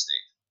living in the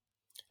state.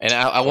 And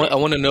I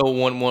want to know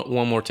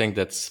one more thing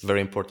that's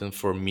very important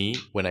for me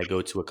when I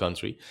go to a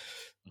country.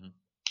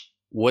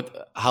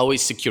 How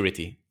is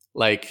security?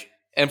 Like,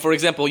 and for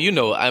example,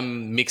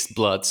 I'm mixed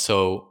blood,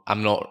 so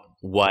I'm not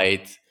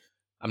white,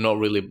 I'm not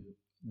really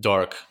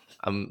dark,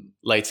 I'm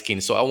light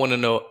skinned. So I want to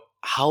know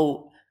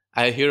how.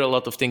 I hear a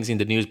lot of things in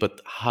the news,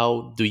 but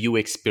how do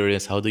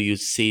you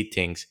see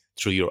things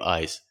through your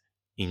eyes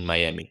in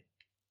Miami?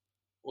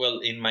 Well,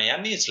 in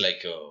Miami, it's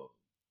like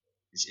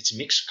it's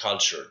mixed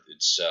culture.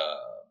 It's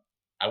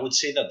I would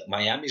say that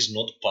Miami is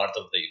not part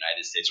of the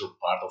United States or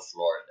part of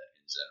Florida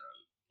in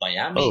general.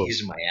 Miami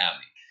is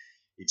Miami.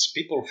 It's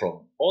people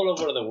from all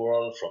over the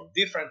world, from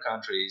different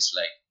countries.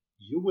 Like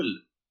you will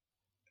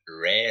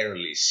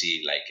rarely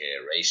see like a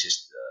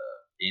racist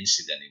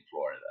incident in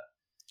Florida.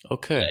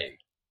 Okay.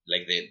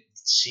 Like the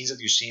scenes that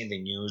you see in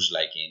the news,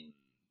 like in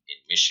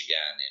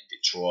Michigan, in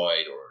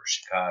Detroit, or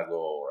Chicago,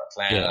 or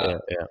Atlanta,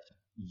 Yeah.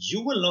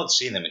 you will not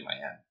see them in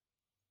Miami.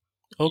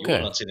 You will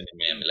Okay. not see them in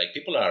Miami. Like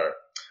people are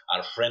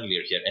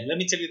friendlier here, and let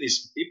me tell you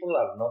this: people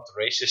are not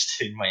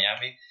racist in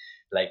Miami.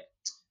 Like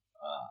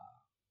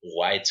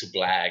white to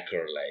black,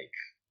 or like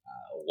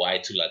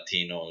white to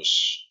Latinos.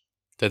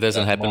 That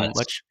doesn't That happen much.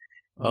 much.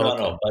 Oh, No,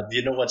 okay. no. But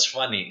you know what's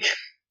funny?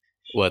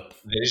 What?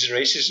 There is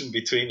racism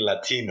between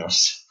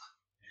Latinos.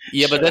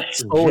 Yeah, So but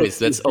that's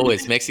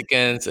always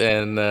Mexicans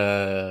and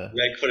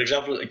like for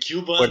example, Puerto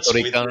Cubans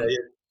with Rican.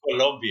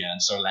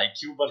 Colombians, or like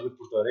Cubans with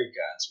Puerto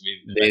Ricans, with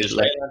They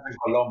like Venezuelans and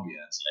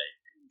Colombians,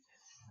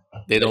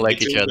 they don't like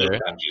like each between those other.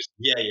 countries.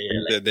 Yeah, yeah, yeah.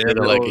 And Like they They have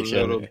don't like each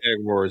little other. tag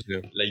wars.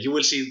 Yeah. like you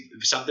will see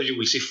sometimes you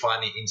will see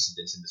funny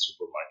incidents in the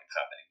supermarket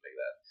happening like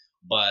that,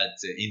 but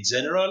in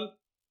general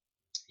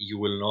you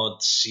will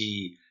not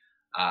see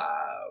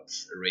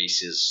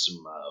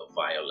racism,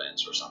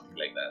 violence, or something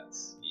like that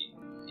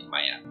in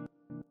Miami.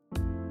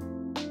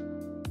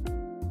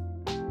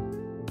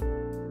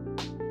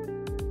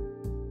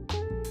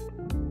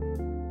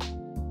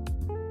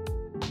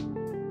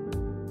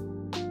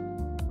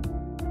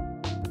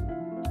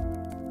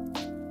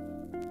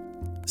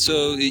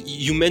 So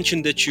you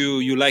mentioned that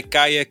you like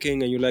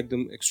kayaking and you like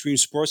the extreme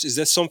sports. Is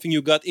that something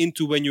you got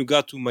into when you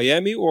got to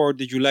Miami, or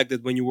did you like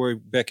that when you were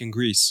back in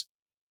Greece?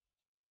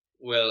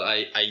 Well,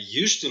 I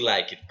used to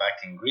like it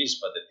back in Greece,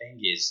 but the thing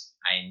is,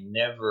 I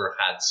never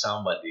had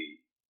somebody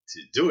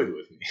to do it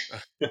with me.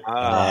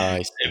 Ah,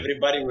 I see.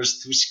 Everybody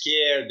was too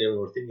scared. They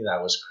were thinking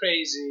I was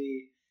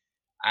crazy.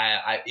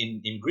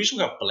 In Greece, we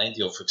have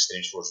plenty of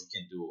extreme sports. You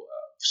can do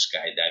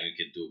skydiving, you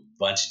can do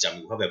bungee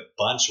jumping. We have a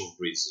bunch of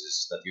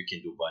bridges that you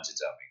can do bungee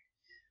jumping,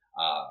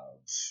 uh,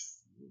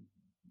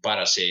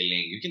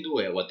 parasailing. You can do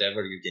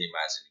whatever you can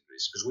imagine in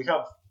Greece, because we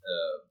have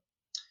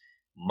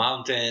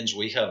mountains,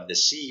 we have the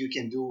sea. You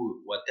can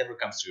do whatever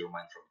comes to your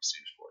mind from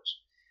extreme sports.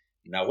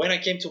 Now, when I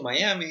came to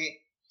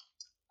Miami,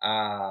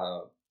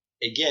 uh,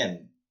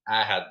 again,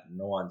 I had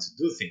no one to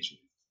do things with,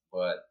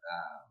 but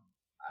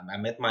I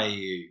met my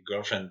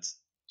girlfriend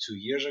 2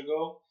 years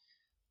ago.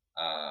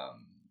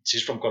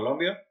 She's from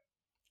Colombia,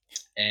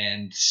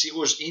 and she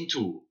was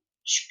into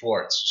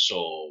sports,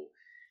 so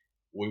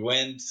we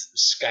went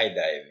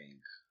skydiving.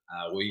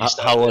 We How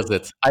started. was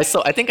it?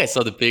 I think I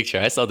saw the picture.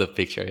 I saw the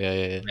picture.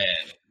 Yeah. Man,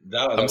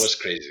 I'm that s- was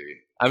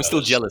crazy. I'm That still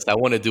was. jealous. I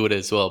want to do it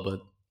as well, but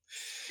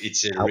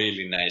It's a how,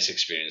 really nice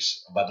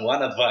experience. But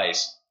one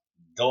advice: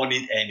 don't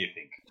eat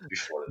anything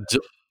before that.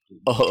 do-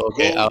 oh,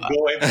 okay.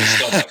 Go empty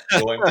stomach.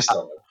 Go empty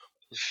stomach.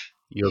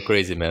 You're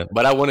crazy, man.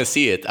 But I want to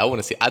see it. I want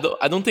to see. I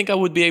don't think I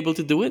would be able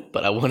to do it,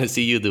 but I want to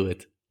see you do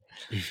it.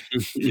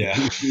 Yeah.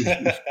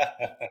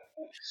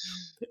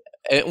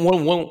 And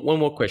one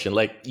more question.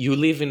 Like you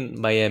live in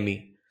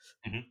Miami,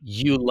 Mhm.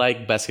 you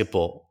like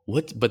basketball.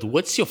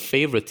 What's your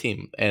favorite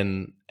team?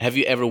 And have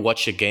you ever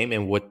watched a game?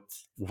 And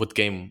what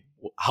game?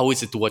 How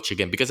is it to watch a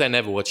game? Because I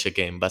never watched a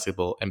game,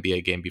 basketball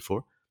NBA game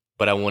before,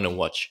 but I want to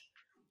watch.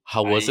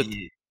 How was it?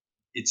 I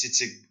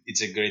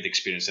it's a great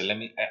experience. And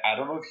I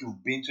don't know if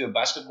you've been to a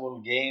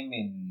basketball game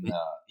in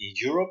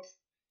Europe.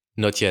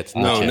 Not yet.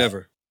 Not no, Uh, yet.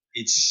 never.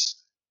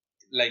 it's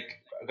like,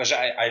 because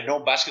I know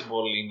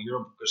basketball in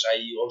Europe, because I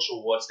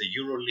also watch the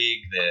Euro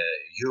League, the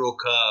Euro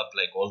Cup,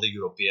 like all the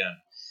European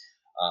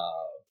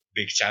uh,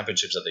 big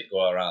championships that they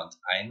go around.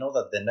 I know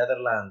that the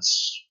Netherlands.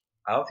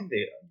 I don't think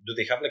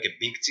they have like a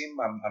big team.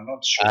 I'm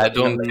not sure, I but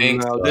they have don't like,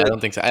 think No, so. I don't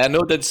think so. I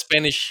know that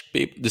Spanish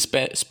people, the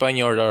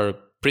Spaniards are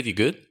pretty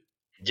good.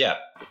 yeah,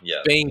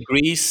 yeah. Spain,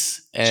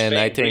 Greece, and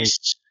I Spain, think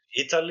Greece,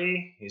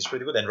 Italy is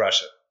pretty good, and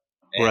Russia,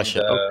 and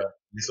Russia. Okay.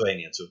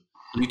 Lithuania too.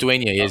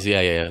 Lithuania, Uh, yes,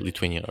 yeah.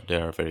 Lithuania, they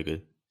are very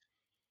good.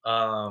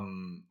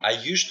 I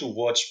used to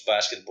watch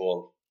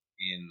basketball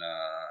in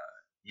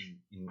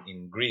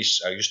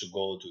Greece. I used to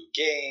go to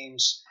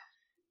games,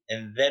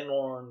 and then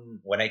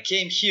when I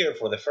came here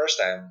for the first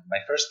time, my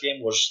first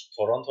game was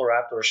Toronto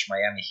Raptors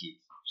Miami Heat.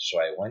 So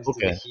I went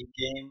to the Okay. Heat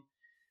game.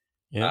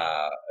 Yeah.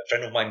 A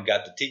friend of mine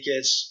got the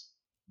tickets.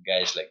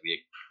 Guys, like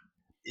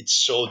it's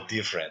so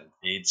different.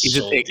 It's Is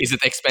it so is different.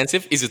 it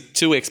expensive? Is it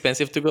too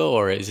expensive to go,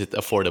 or is it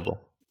affordable?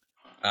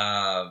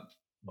 Uh,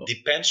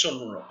 Depends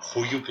on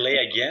who you play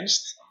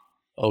against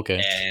Okay.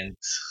 and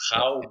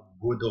how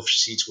good of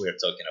seats we're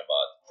talking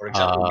about. For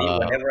example, me,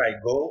 whenever I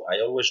go,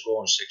 I always go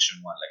on section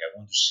one. Like I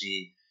want to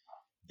see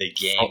the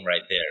game fro-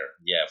 right there.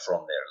 Yeah,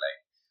 from there. Like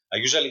I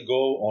usually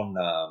go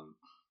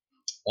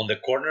on the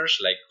corners,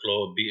 like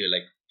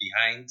like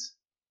behind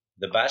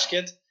the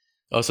basket.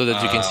 so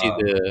that you can see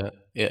Uh,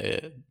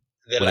 yeah,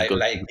 the when it like goes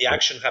to like the the court.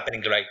 action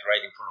happening right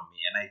in front of me,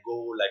 and I go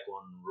like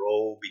on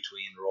row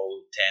between row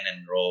 10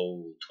 and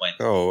row 20.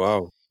 Oh,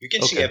 wow. You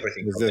can see Okay.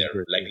 everything from That's there.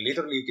 great. Like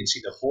literally, you can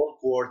see the whole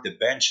court, the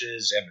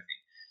benches,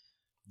 everything.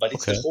 But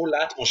it's the Okay. whole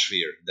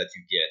atmosphere that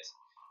you get.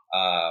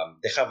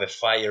 They have a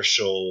fire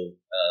show.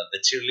 The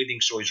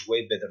cheerleading show is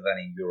way better than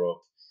in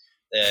Europe.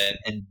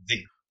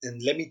 And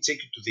let me take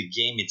you to the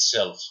game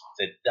itself.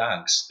 The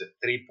dunks, the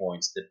 3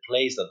 points, the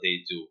plays that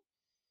they do,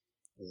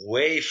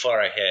 way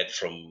far ahead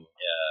from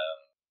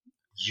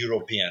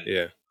European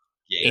Yeah,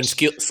 In games.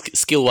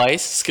 skill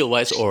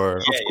wise, or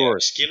of Yeah, yeah.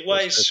 course. Skill Of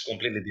course. wise,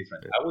 completely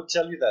different. I would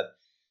tell you that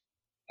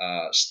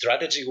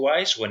strategy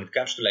wise, when it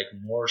comes to like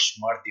more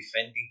smart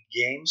defending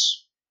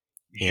games,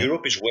 yeah,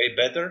 Europe is way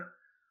better.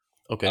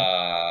 okay.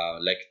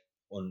 Like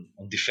on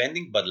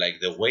defending, but like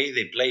the way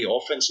they play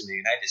offense in the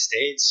United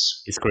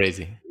States, It's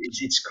crazy.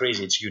 it's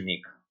crazy. It's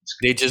unique.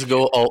 They just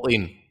go all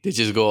in. They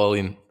just go all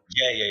in.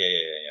 Yeah, yeah, yeah,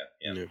 yeah, yeah,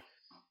 yeah. Yeah.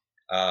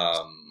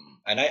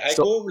 And I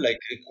So, go like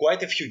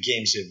quite a few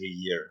games every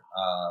year.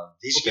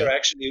 This year okay. I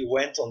actually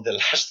went on the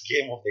last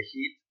game of the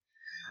Heat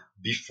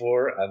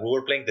before we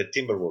were playing the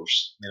Timberwolves,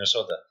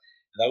 Minnesota.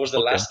 That was the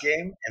Okay. last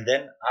game, and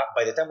then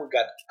by the time we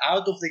got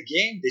out of the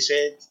game, they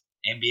said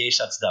NBA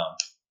shuts down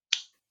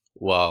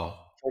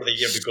Wow. for the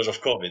year because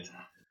of COVID.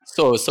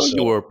 So So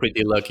you were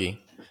pretty lucky.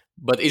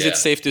 But is it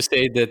yeah, safe to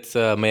say that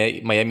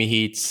Miami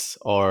Heats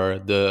are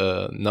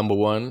the number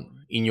one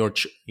in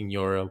in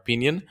your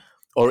opinion,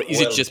 or is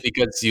it well, just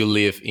because you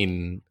live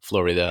in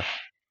Florida?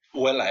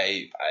 well,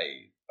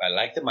 I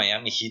like the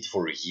Miami Heat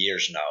for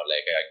years now.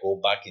 Like I go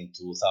back in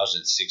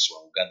 2006 when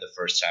we got the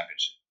first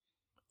championship.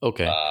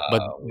 Okay,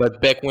 With but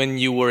back when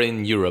you were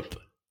in Europe,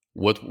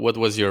 what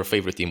was your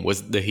favorite team? Was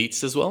the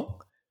Heats as well,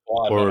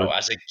 Oh no, or no.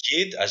 As a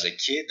kid,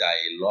 I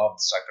loved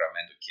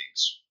Sacramento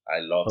Kings. I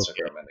loved okay?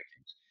 Sacramento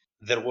Kings.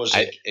 There was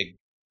I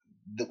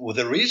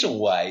the reason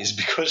why is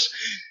because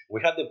we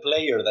had a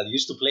player that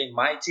used to play in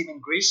my team in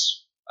Greece.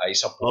 I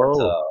support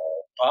oh,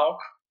 PAOK,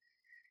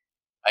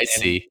 I and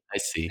see, I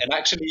see.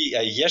 actually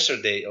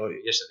yesterday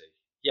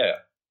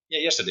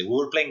we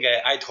were playing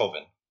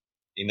Eindhoven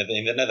in the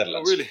Oh,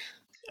 Netherlands really?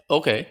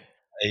 Okay.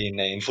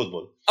 in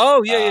football.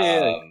 Oh, yeah, yeah,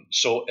 yeah.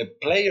 So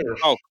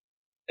Oh,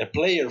 a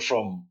player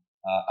from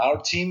our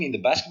team in the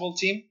basketball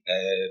team,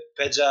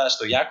 Peja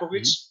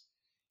Stojakovic, Mhm.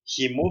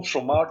 he moved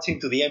from our team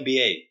to the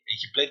NBA and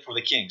he played for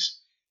the Kings.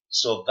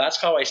 So that's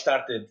how I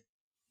started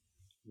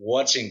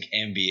watching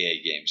NBA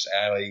games.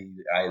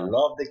 I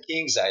love the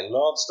Kings. I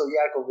love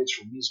Stojakovic.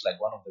 For me, he's like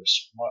one of the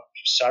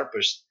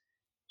sharpest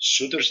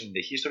shooters in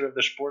the history of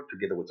the sport,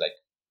 together with like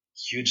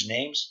huge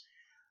names,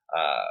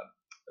 uh,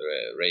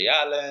 Ray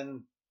Allen,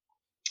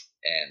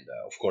 and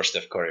of course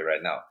Steph Curry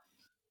right now.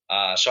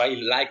 So I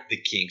liked the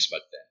Kings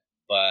back then.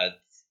 But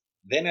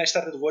then I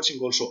started watching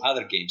also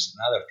other games and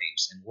other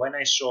teams. And when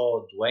I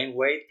saw Dwayne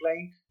Wade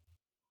playing,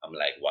 I'm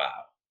like, wow,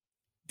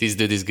 This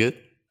dude is good.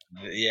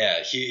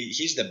 yeah,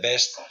 he's the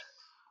best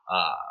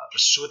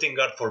shooting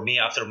guard for me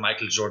after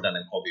Michael Jordan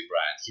and Kobe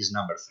Bryant. He's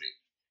number three.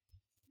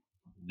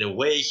 The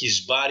way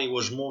his body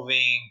was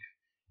moving,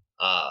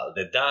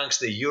 the dunks,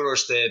 the Euro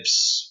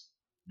steps,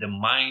 the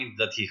mind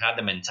that he had,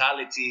 the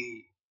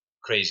mentality,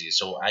 crazy.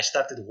 So I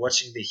started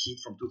watching the Heat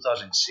from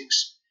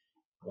 2006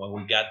 when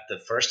we got the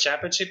first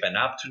championship, and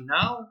up to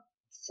now,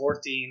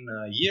 14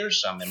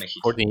 years, I'm in a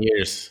Heat fan. 14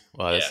 years.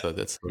 Wow, Yeah, yeah,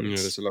 that's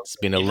a lot. it's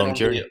been a even long on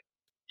journey.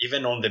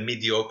 even on the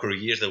mediocre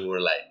years that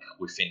were like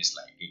we finished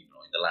like in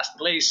the last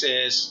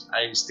places,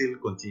 I still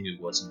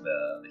continued watching the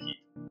Heat.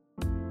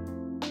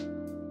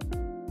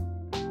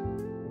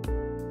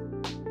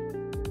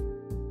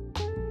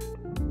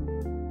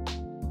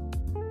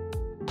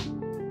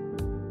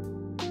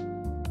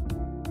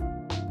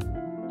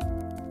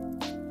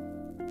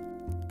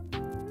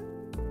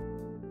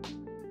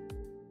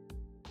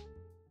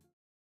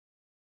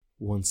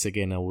 Once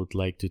again, I would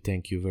like to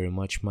thank you very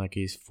much,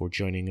 Makis, for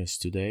joining us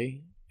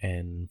today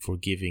and for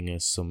giving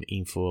us some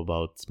info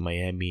about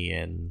Miami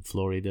and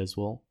Florida as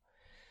well.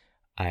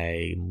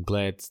 I'm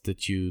glad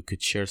that you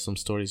could share some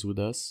stories with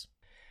us,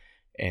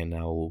 and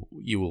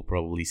you will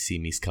probably see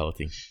me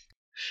scouting.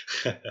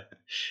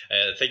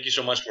 Thank you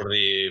so much for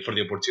the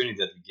opportunity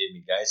that you gave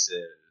me, guys.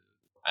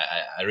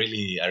 I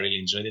really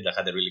enjoyed it. I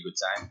had a really good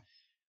time.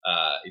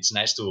 It's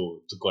nice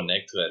to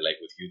connect like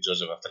with you,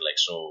 Joseph, after like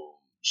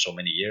so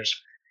many years.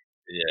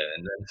 Yeah,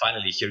 and then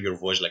finally hear your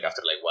voice like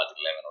after like what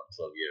 11 or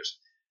 12 years.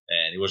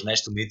 And it was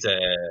nice to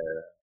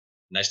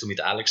meet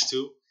Alex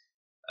too.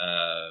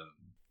 Um,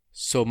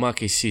 So,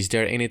 Makis, is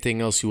there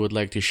anything else you would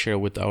like to share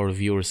with our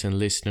viewers and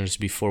listeners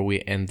before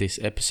we end this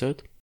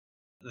episode?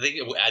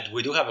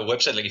 we do have a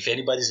website. Like if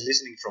anybody's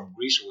listening from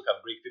Greece, or we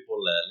have Greek people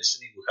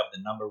listening. We have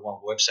the number one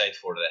website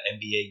for the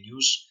NBA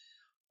news.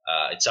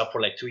 It's up for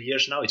like 2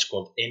 years now. It's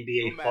called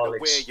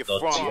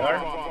NBApolics.gr.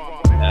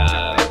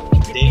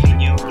 Daily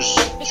news,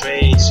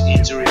 trades,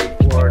 injury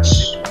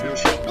reports,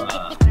 news from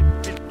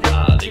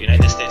the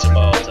United States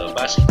about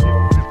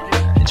basketball.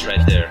 It's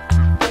right there.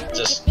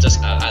 Just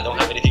I don't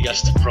have anything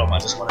else to promote. I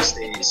just want to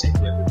say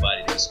to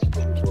everybody that's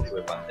going to go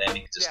through a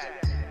pandemic. Just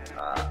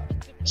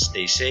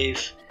stay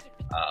safe.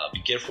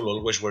 Be careful.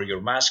 Always wear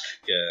your mask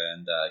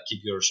and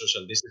keep your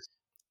social distance.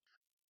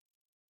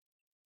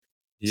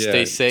 Stay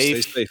Yeah, stay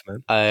safe. safe,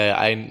 man.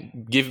 I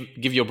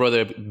give your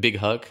brother a big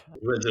hug.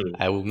 Will do.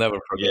 I will never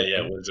forget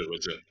Yeah, him. will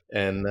do.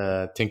 And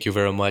thank you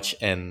very much.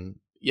 And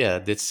yeah,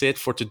 that's it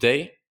for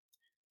today.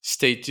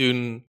 Stay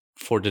tuned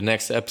for the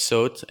next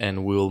episode,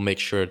 and we'll make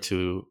sure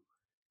to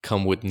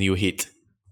come with new hit.